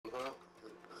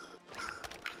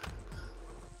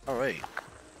Alright.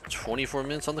 24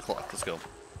 minutes on the clock. Let's go.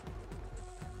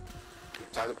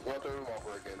 Time to pull out the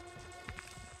revolver again.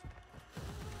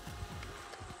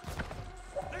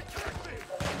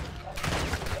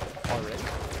 Already?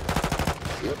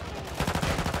 Yep.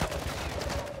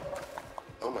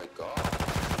 Oh my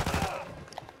god.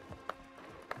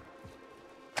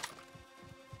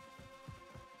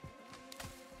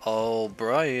 Oh,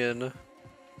 Brian.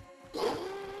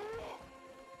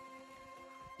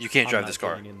 You can't drive this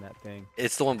car. In that thing.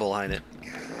 It's the one behind it.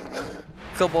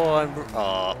 Come on.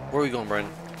 Where are we going, Brian?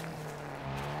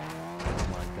 Oh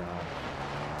my god.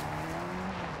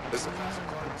 This is a classic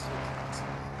car.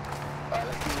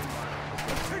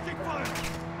 Taking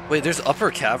fire. Wait, there's upper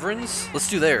caverns? Let's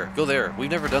do there. Go there. We've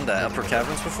never done that. Upper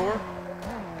caverns before?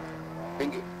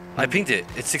 Ping it. I pinged it.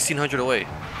 It's 1600 away.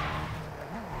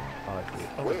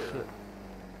 Oh, Where? shit.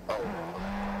 Oh.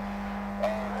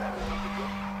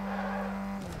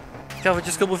 Calvin,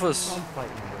 just go with us. I'm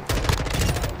fighting right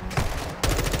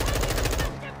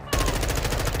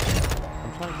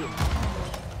I'm trying to get...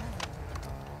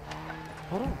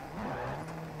 Hold on.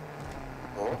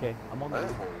 Oh. Okay, I'm on the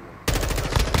That's roof.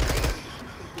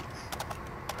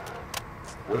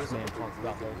 What This is man it? talks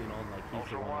about holding on like he's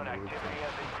Ultra the one One, on the roof. activity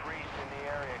has increased in the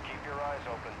area. Keep your eyes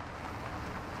open.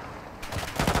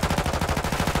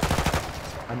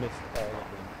 I missed all of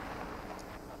them.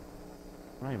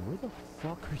 Ryan, where the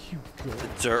fuck are you going?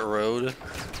 Dirt road.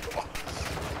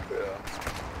 Yeah.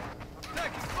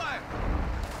 Taking fire!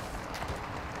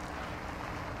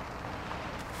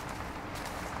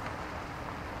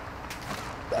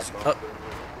 That's Uh,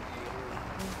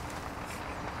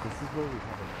 This is where we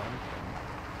have a bunch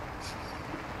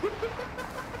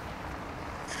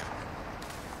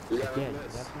Yeah, Again,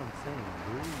 that's what I'm saying.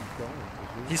 Where are you going?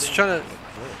 Where He's you trying going? to- Like,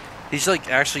 where? He's like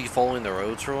actually following the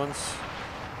roads for once.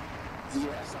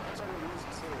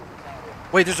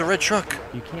 Wait, there's a red truck.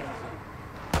 You can't.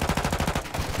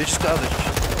 They just got out of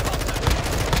the...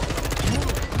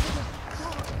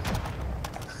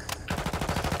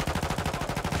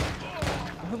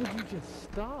 Why would you just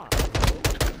stop?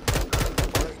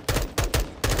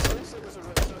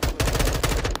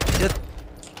 Yeah,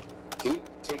 Can you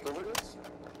take over this?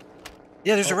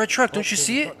 yeah, there's a red truck. Don't you there's a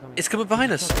see it? truck coming. It's coming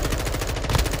behind us.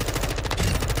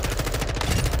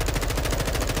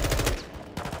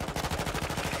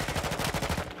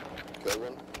 Good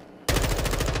one.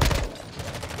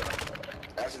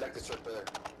 I actually like this truck better.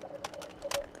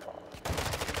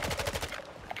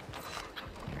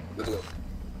 Let's go.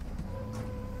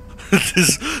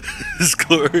 this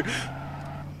car.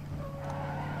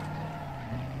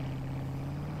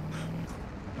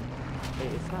 Hey,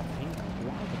 it's not pink.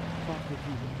 Why the fuck did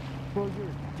you... Bro, you're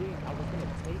a dick. I was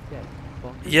gonna take that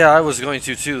fucking... Yeah, I was going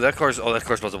to too. That car's about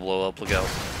to blow up. Look out.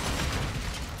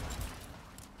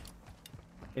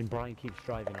 And Brian keeps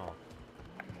driving off.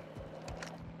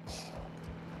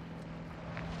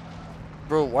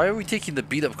 Bro, why are we taking the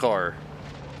beat up car?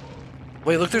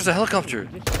 Wait, look, there's a helicopter.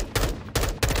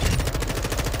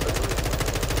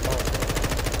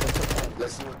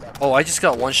 Let's see what that. Oh, I just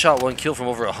got one shot, one kill from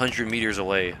over 100 meters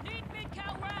away.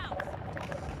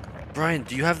 Brian,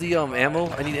 do you have the ammo?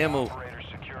 I need ammo. Operator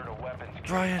secured a weapons kit.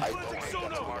 Brian. I don't think that's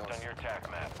Marked enough. on your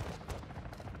tac map.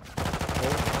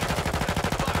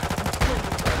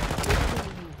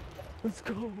 Let's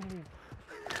go!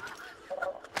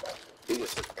 He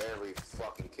just took every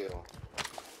fucking kill.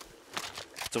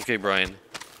 It's okay, Brian.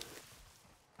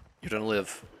 You're gonna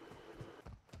live.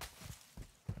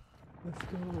 Let's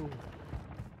go!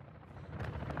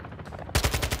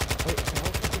 Wait, can I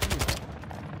also get you?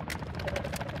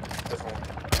 This one.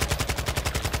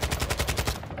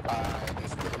 I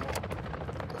just put them all.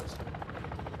 Nice.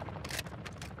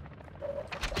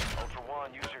 Ultra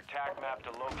One, use your tac map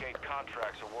to locate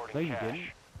contracts awarding No, you cash. didn't.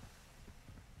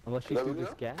 Unless you Let threw me this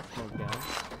know. gas smoke down.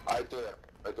 I do that.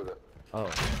 I do that.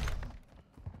 Oh.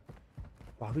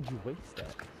 Why would you waste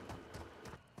that?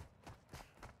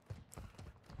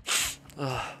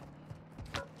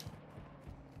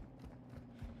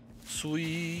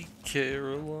 Sweet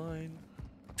Caroline.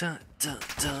 Dun, dun,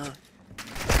 dun.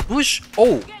 Whoosh!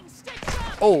 Oh!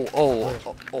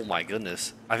 Oh my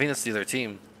goodness. I think that's the other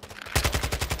team.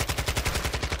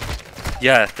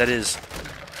 Yeah, that is.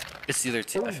 It's the other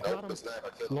team. Oh, I- got him. Nope, it's not. I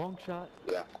killed him. Long shot.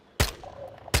 Yeah.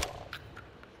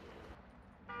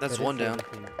 That's That one is the down. other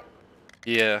team.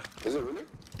 Yeah. Is it really?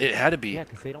 It had to be. Yeah,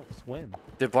 because they don't swim.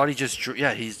 Their body just drew.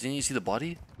 Yeah, didn't you see the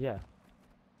body? Yeah.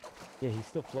 Yeah, he's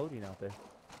still floating out there,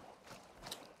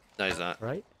 No, he's not.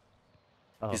 right?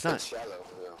 Oh. He's It's not. shallow.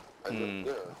 Yeah. I Hmm.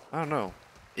 know. Yeah. I don't know.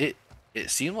 It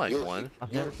seemed like You'll- one.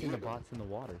 I've you'll never seen hear the them. bots in the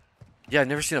water. Yeah, I've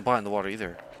never seen a bot in the water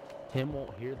either. Tim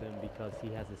won't hear them because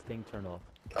he has his thing turned off.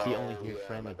 He only hears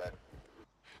friendly. my bad.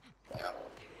 Yeah.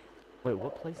 Wait,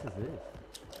 what place is this?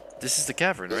 This is the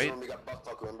cavern, This is right? when we got butt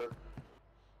fuck, remember?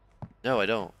 No, I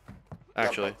don't.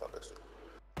 Actually.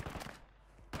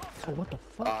 Oh, what the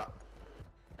fuck?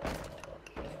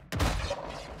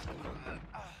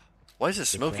 Why is it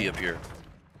smoky up here?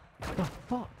 What the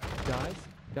fuck?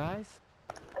 Guys?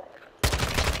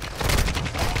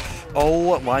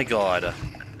 Oh my god.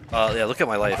 Yeah, look at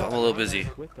my life. I'm a little busy.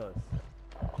 With us.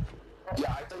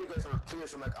 Yeah, I thought you guys were clear,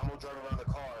 so I'm like, I'm gonna drive around the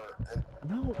car and...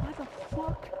 No, why the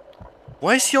fuck?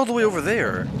 Why is he all the way over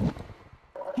there?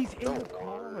 He's in the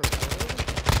car, bro.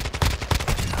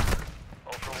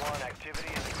 Ultra One,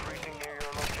 activity is increasing near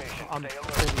your location. I'm Stay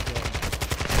alert. totally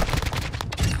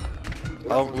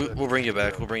dead. Oh, we'll bring you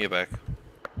back. We'll bring you back.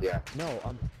 Yeah. No,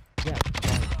 yeah,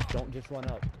 fine. Don't just run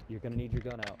out. You're gonna need your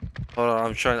gun out. Hold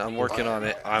on, I'm working on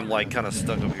it. I'm like kind of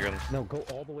stuck up here. No, go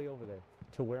all the way over there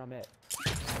to where I'm at.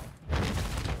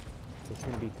 It's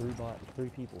gonna be three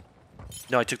people.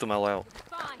 No, I took them all out.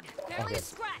 Fine. Barely Okay. a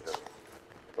scratch.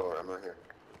 Oh, I'm right here.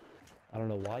 I don't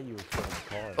know why you were still in the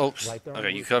car. Oops. Right there on Okay,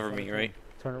 the you roof, cover in front me, of right? him.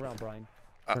 Turn around, Brian.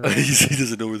 He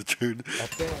doesn't know where to turn. Up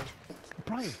there.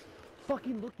 Brian,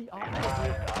 fucking look the opposite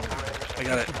way. I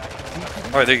got it.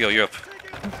 Alright, there you go. You're up.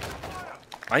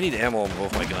 I need ammo on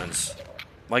both my guns.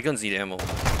 My guns need ammo.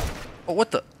 Oh,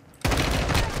 what the?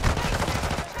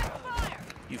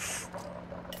 You f...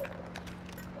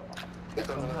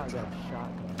 Somehow I got a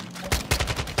shotgun.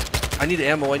 I need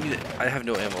ammo. I have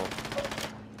no ammo.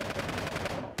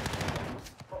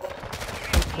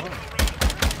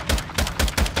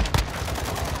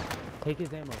 Take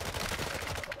his ammo.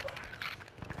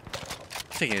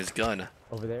 I'm taking his gun.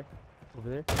 Over there. Over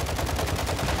there.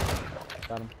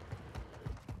 Got him.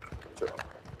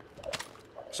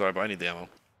 Sorry, but I need the ammo.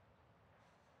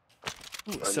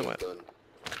 Ooh, I semi. need a gun.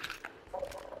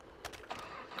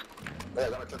 Hey, I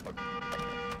got a clip.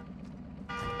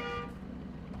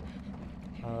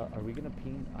 Are we gonna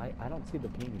ping? I don't see the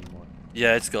ping anymore.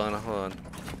 Yeah, it's gone. Hold on.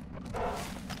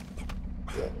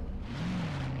 Yeah.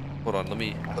 Hold on. Let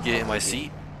me get in my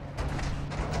seat.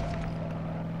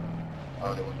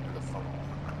 Oh, they went through the phone.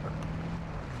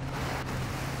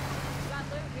 Got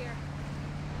loot here.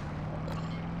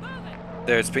 Move it.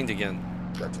 There, it's pinged again.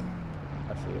 Gotcha.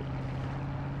 I see it.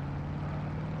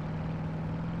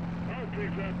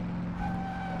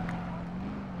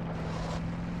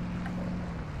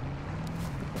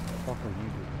 What the fuck are you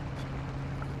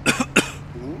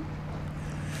doing?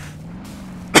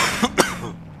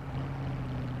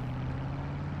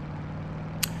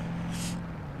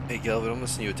 Hey, Galvin, I'm gonna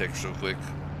send you a text real quick.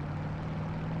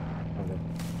 Okay.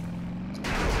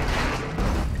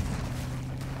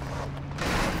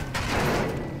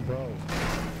 Bro.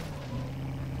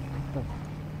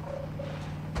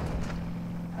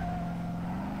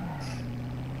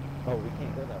 Oh, we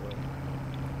can't go that way.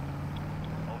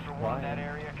 Ultra One, that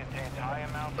area contains high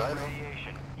amounts of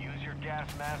radiation. Use your gas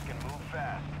mask and move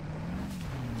fast.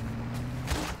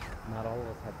 Not all of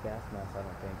us have gas masks, I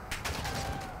don't think.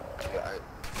 Yeah,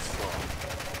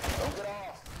 don't get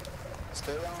off!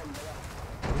 Stay around,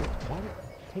 Why did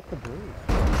take the bridge?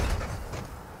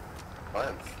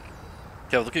 Fine.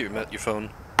 Gal, look at your phone.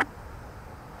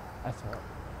 I saw it.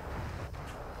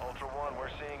 Ultra One, we're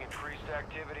seeing increased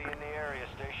activity in the area.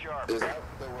 Stay sharp. Is that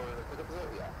the word the pickup is there?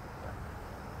 Yeah.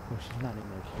 No, she's not in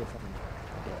there. She just hasn't.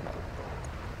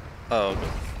 Oh.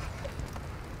 Okay.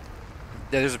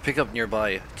 Yeah, there's a pickup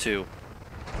nearby too.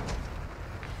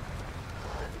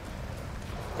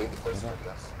 Take the closer, I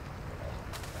guess.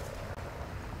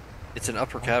 It's an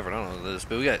upper cavern. I don't know what it is,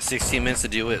 but we got 16 minutes to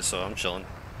do it, so I'm chilling.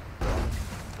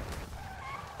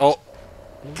 Oh,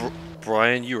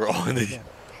 Brian, you were on the.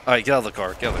 All right, get out of the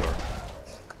car. Get out of the car.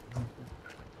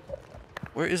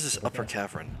 Where is this upper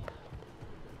cavern?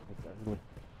 Go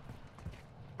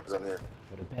Is on here.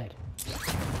 to bed.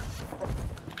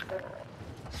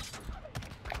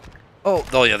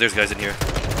 Oh, yeah, there's guys in here.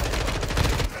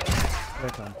 They're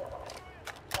gone.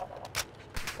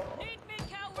 Need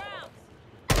mid-count rounds.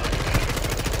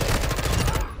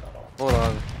 Hold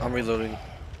on, I'm reloading.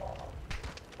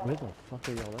 Where the fuck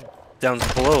are y'all at? Down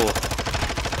below.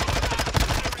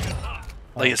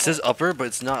 Like it says upper, but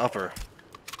it's not upper.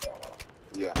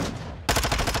 Yeah.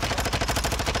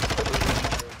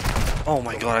 Oh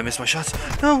my god, I missed my shots.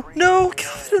 No, no,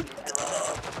 Calvin.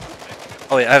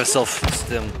 Oh yeah, I have a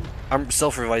self-stim. I'm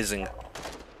self-revising.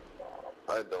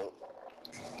 I don't.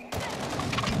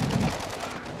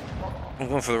 I'm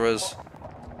going for the res.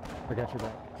 I got your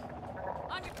back.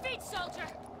 On your feet, soldier.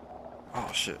 Oh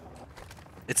shit.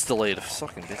 It's delayed.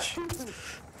 Fucking bitch.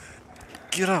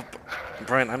 Get up,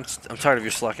 Brian. I'm tired of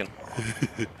your slacking.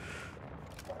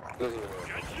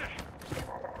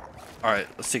 All right,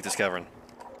 let's take this cavern.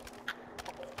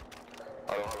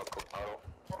 I don't have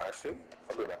a actually,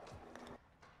 I'll be back.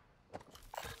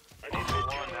 Ultra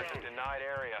One, that's a denied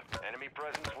area. Enemy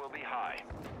presence will be high.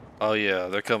 Oh yeah,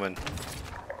 they're coming.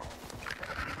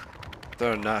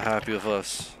 They're not happy with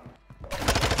us. Look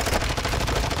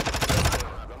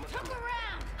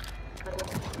around!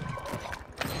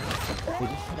 They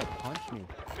just tried to punch me.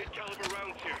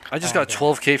 I just got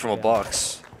 12K from a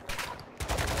box.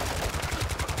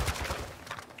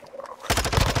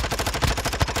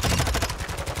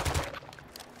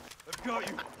 I've got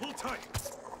you. Hold tight.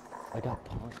 I got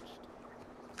punched.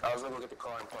 I was gonna go get the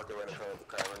car and park it right in front of the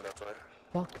cavern, that's why.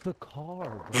 Fuck the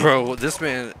car, bro. Bro, this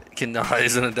man cannot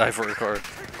is gonna die for a car.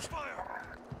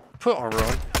 Put armor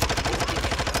on.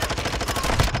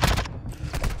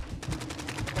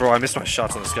 Bro, I missed my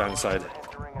shots on this guy inside.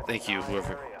 Thank you,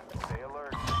 whoever. Stay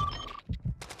alert.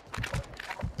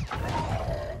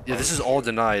 Yeah, this is all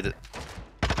denied.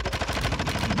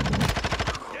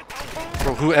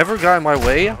 Bro, whoever got in my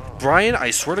way, Brian, I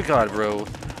swear to God, bro.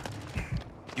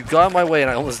 You got in my way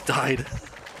and I almost died.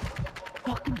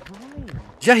 Fucking Brian.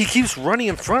 Yeah, he keeps running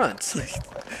in front. He's right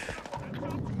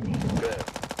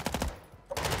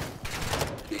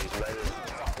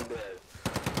fucking dead.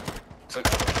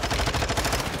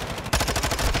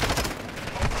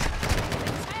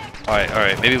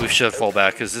 Alright, maybe we should fall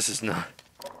back, because this is not...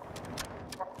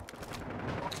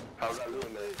 How's that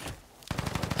looting made?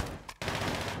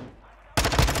 He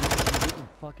didn't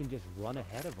fucking just run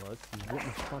ahead of us. He wouldn't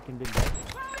have fucking been dead.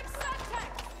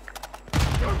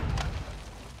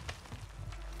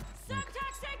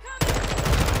 Subtext incoming!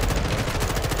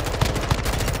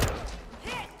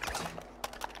 Hit!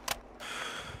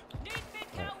 Need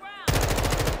mid-count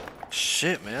rounds!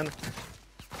 Shit, man.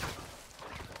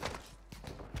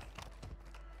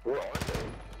 Where are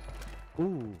they?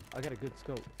 Ooh, I got a good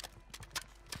scope.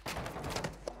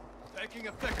 Taking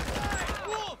effective.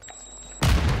 Wolf!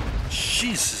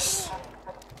 Jesus.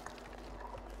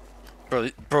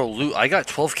 Bro, loot. I got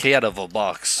 12K out of a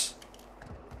box.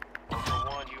 Ultra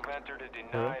One, you've entered a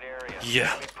denied area.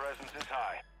 Yeah. Enemy presence is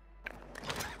high.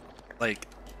 Like,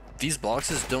 these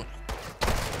boxes don't...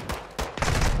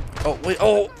 Oh, wait.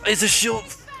 Oh, it's a shield.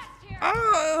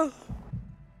 Ah!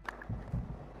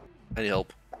 I need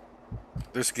help.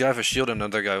 There's a guy with a shield and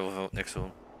another guy with next to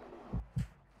him.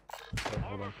 Okay,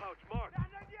 hold on.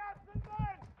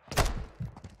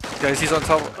 Guys, he's on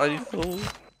top. Oh.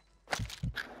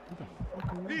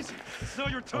 Easy. It's not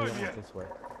your Oh, time yeah, yet. this way.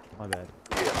 My bad.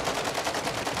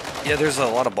 Yeah, there's a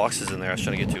lot of boxes in there I was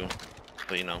trying to get to.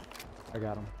 But, you know. I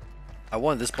got him. I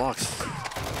wanted this box.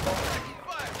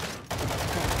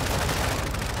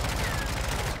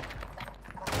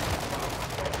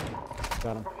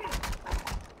 Got him.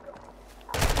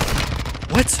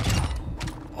 What?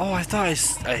 Oh, I thought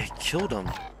I killed him.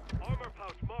 Armor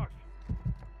pouch marked.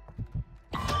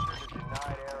 Entered a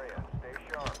denied area. Stay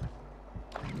sharp.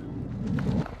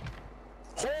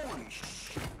 Holy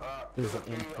shit! There's an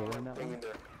M4 in that Hang one. in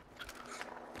there.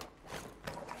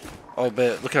 Oh,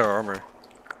 bet. Look at our armor.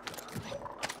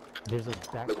 There's a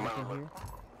backpack in here.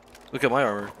 Look at my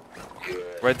armor. Yeah.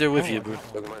 Right there with you, bro.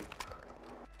 Look at mine.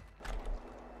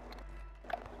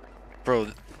 Bro,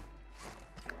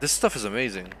 this stuff is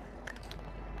amazing.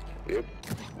 Yep.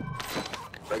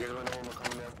 I guess when we're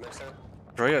coming down next time.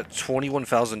 Bro, I got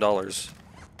 $21,000.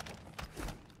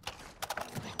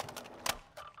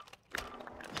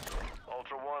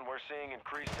 Ultra One, we're seeing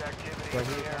increased activity Right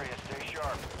in the here. area. Stay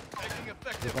sharp. Taking There's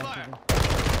effective a bunch fire. of them.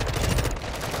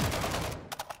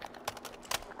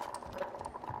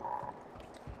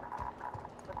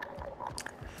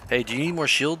 Hey, do you need more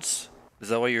shields? Is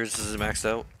that why yours is maxed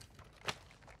out?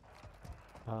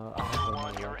 I Ultra have One,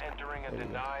 one you're more. entering a There you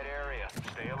go. denied area.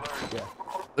 Stay alert. Yeah.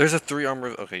 There's a 3 armor.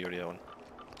 Okay, you already have one.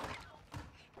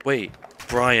 Wait,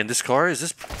 Brian, this car is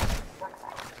this?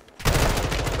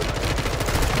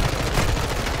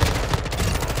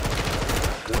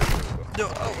 No!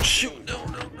 Oh shoot! No!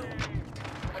 No! No!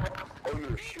 Oh,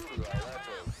 you're a shooter guy.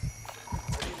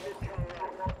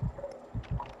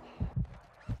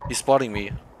 That's He's spotting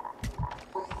me.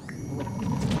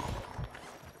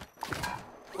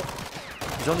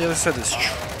 He's on the other side of this.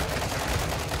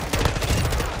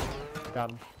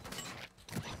 Got him.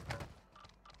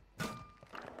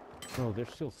 Bro,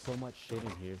 there's still so much shit in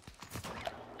here.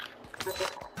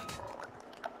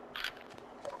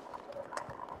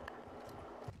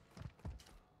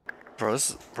 Bro,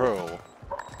 bro.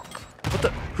 What the?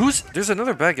 Who's? There's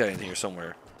another bad guy in here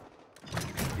somewhere.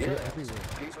 Yeah, They're everywhere.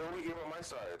 he's only here on my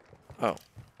side. Oh.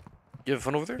 You have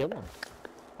fun over there? Kill him.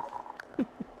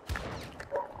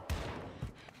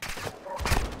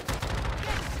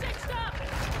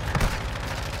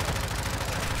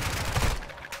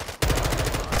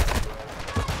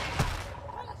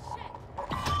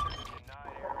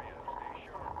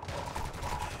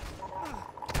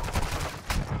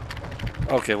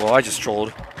 Okay, well, I just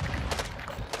trolled.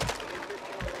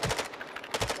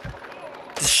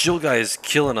 This shield guy is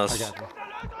killing I us. got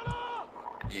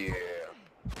you. Yeah.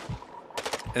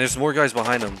 And there's more guys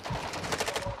behind him.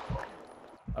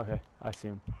 Okay, I see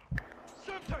him.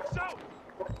 Semtex out!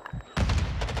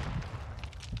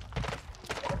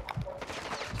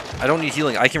 I don't need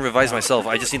healing. I can revise myself.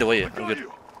 I just need to wait. I'm good.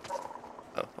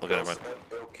 Oh, okay, never mind.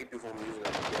 It'll keep you from using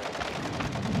it.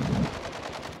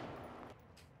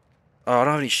 Oh, I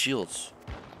don't have any shields.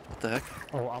 What the heck?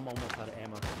 Oh, I'm almost out of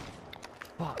ammo.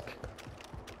 Fuck.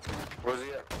 Where's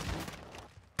he at?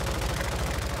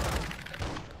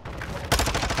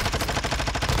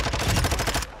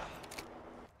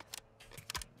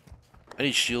 I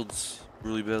need shields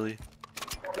really badly.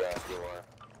 Yeah, I see why.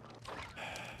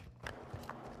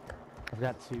 I've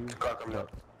got 2, Car coming but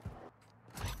up.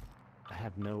 I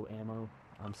have no ammo.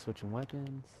 I'm switching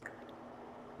weapons.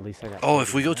 At least I got. Oh, if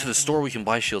 30 we go to the ammo. store, we can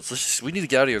buy shields. We need to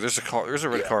get out of here. There's a car. There's a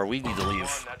red car. We need to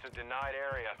leave. That's a denied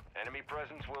area. Enemy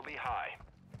presence will be high.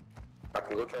 I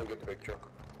can go try and get the big truck.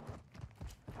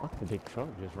 Fuck the big truck,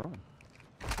 just run.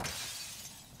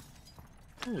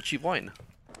 Oh, cheap wine.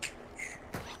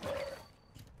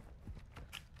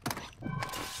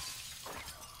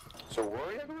 So where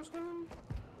are you guys going?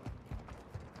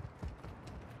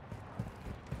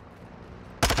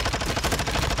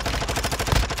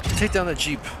 Take down that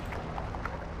Jeep.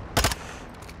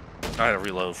 I had to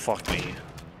reload. Fuck me.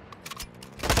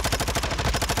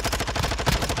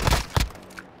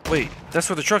 Wait, that's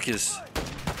where the truck is.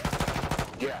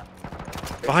 Yeah.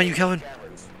 Behind you, Calvin.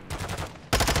 Cameras.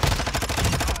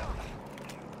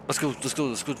 Let's go. Let's go.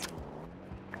 Let's go.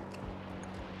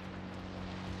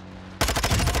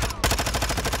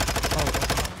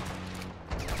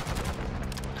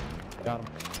 Got him.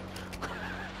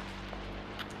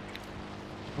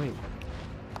 Wait. Is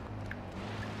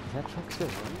that truck still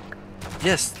running?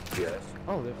 Yes. Yes.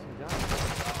 Oh, there's some guys.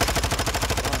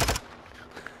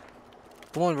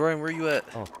 Come on, Brian. Where are you at?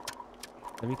 Oh.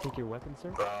 Let me take your weapon, sir.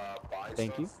 Buy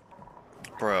Thank you.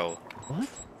 stuff. Bro. What?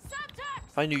 Semtex!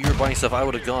 If I knew you were buying stuff, I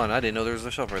would have gone. I didn't know there was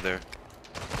a shop right there.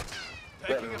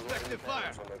 Taking effective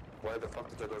fire. So I'm like, why the fuck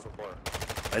did I go so far?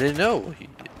 I didn't know.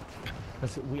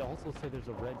 We also say there's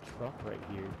a red truck right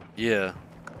here, Yeah.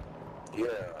 Yeah.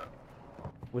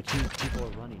 which means people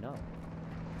are running up.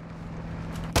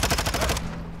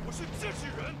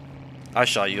 I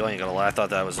shot you. I ain't gonna lie. I thought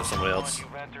that was somebody else.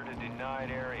 You've entered a denied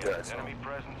area. Yeah, it's Enemy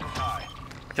presence is high.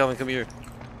 Calvin, come here.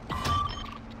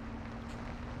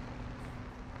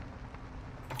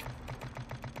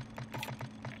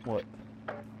 What?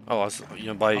 Oh, you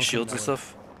gonna buy I'll come shields and that way.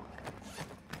 stuff?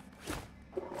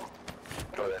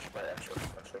 Oh, that's my extra.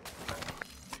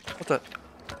 What the?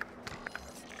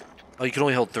 Oh, you can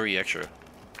only hold 3 extra.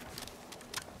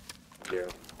 Yeah.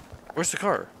 Where's the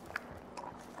car?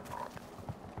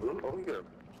 Oh, yeah.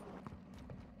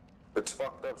 It's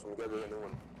fucked up, so we gotta get a new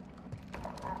one.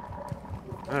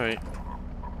 Alright.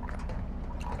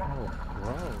 Oh,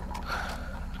 whoa.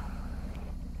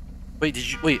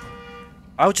 Wait, wait.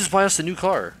 I would just buy us a new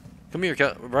car. Come here,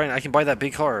 Brian. I can buy that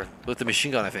big car with the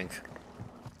machine gun, I think.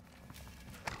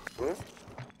 Hmm?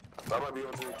 I might be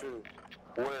able to too.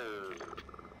 Where?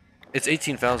 It's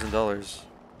 $18,000.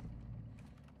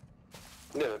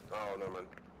 Yeah. Oh, no, man.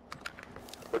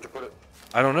 Where'd you put it?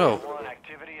 I don't know. One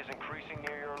activity is increasing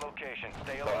near your location.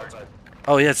 Stay Oh, alert. outside.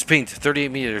 Oh yeah, it's pinged.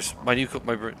 38 meters. My new, Yeah,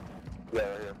 right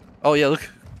here. Oh yeah, look.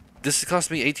 This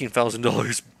cost me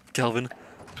 $18,000, Calvin.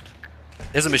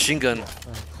 There's a machine gun.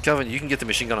 Calvin, you can get the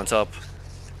machine gun on top.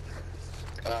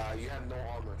 You have no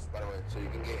armor, by the way, so you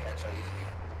can get headshot easily.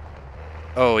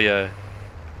 Oh yeah.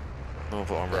 No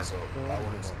put armor. Yeah, so I Don't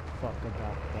wanted give to. a fuck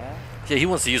about that. Yeah, he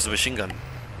wants to use the machine gun.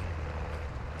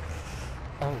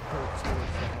 Oh, go towards the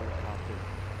helicopter.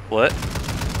 What?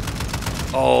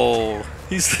 Oh,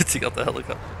 he's taking out the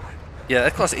helicopter. Yeah,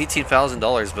 that costs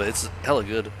 $18,000, but it's hella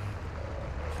good.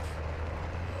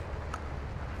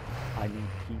 I need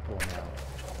people now.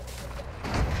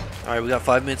 All right, we got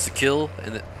 5 minutes to kill,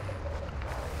 and then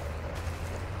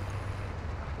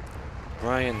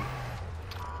Ryan,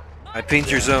 I pinged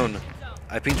your zone.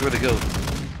 I pinged where to go.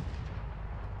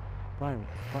 Brian,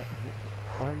 why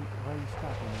are you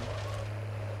stopping me?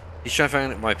 He's trying to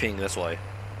find my ping. That's why.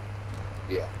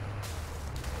 Yeah.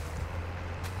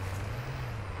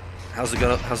 How's the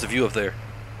gun? How's the view up there?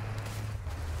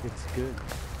 It's good.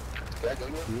 Yeah, go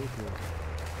here. Real good.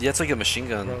 Yeah, it's like a machine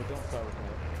Bro, gun. don't start with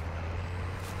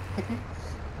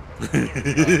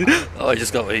Oh, I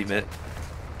just got what he meant.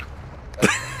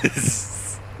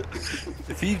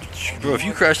 If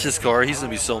you crash this car, he's gonna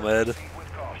be so mad.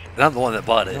 And I'm the one that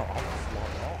bought that. it. No, I'll just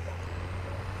log off.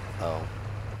 Oh.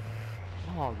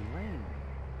 Oh, lame.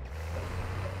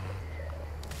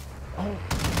 Oh,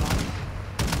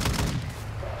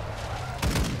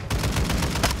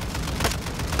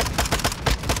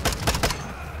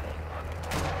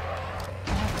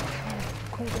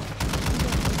 cool down.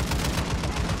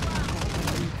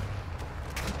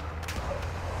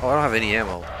 Oh, I don't have any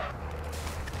ammo.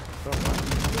 Bro, why?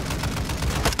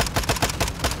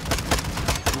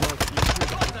 You know, it's easier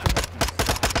to open if you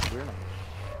stop. We're not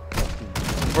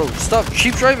fucking. Bro, stop!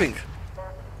 Keep driving!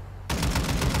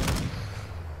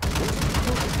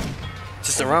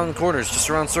 Just around corners, just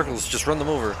around circles, just run them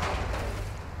over.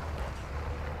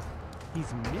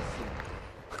 He's missing.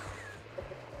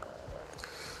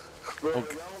 Oh,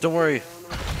 don't worry.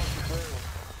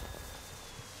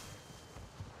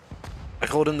 I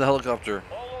called in the helicopter.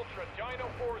 All Ultra, Dino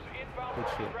 4's inbound Good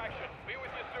for shit. extraction. Be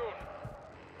with you soon.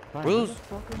 Brian, Where's- where the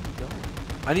fuck are you going?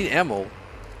 I need ammo.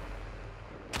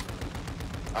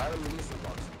 I had a munition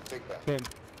box. Take that. Finn,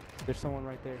 there's someone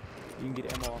right there. You can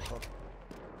get ammo off of.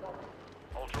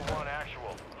 Ultra 1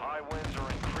 actual. High winds are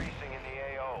increasing in the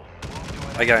AO. Move to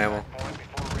an I got ammo. extract point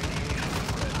before radiation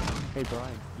spreads. Hey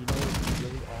Brian, you know what's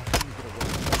really awesome? You get away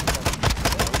from that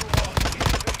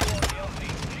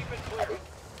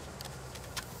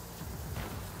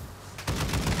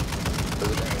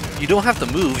You don't have to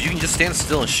move, you can just stand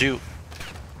still and shoot.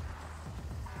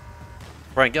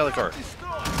 Brian, get out of the car.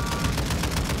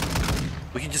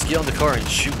 We can just get on the car and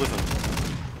shoot with him.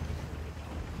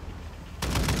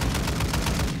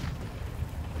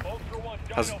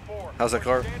 How's that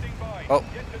car? Oh.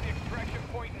 Get to the extraction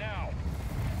point now.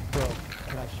 Bro,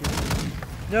 can I shoot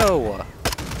you? No!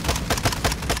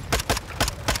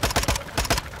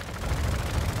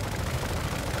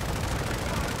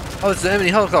 Oh, it's the enemy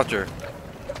helicopter.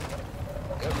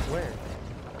 Where?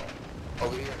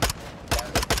 Over here.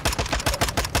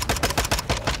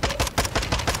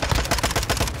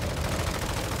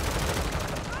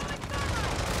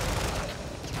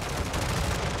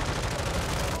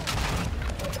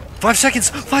 5 seconds!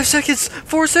 5 seconds!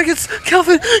 4 seconds!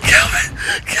 Calvin! Calvin!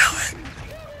 Calvin!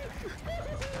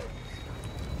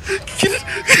 Get it!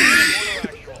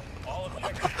 All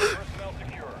objectives and personnel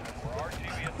secure. We're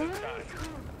RTV at this time.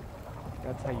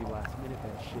 That's how you last minute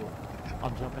that shit.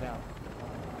 I'm jumping out.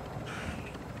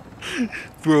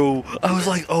 Bro, I was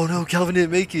like, oh no, Calvin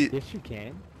didn't make it. Yes, you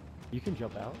can. You can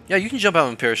jump out. Yeah, you can jump out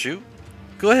in parachute.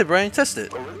 Go ahead, Brian, test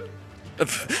it. Yeah.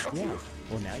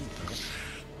 Well, now you can.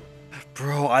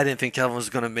 Bro, I didn't think Calvin was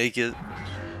gonna make it.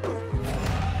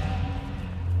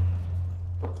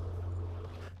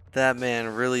 That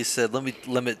man really said, let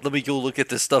me go look at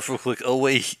this stuff real quick. Oh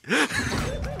wait.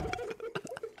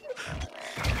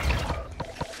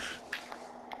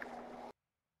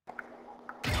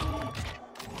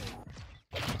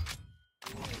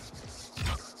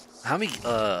 How many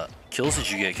kills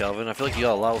did you get, Calvin? I feel like you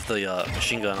got a lot with the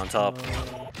machine gun on top.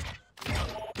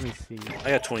 Let me see.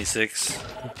 I got 26.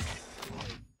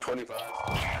 25.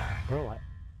 Bro,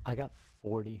 I got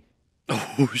 40.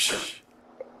 Oh shit.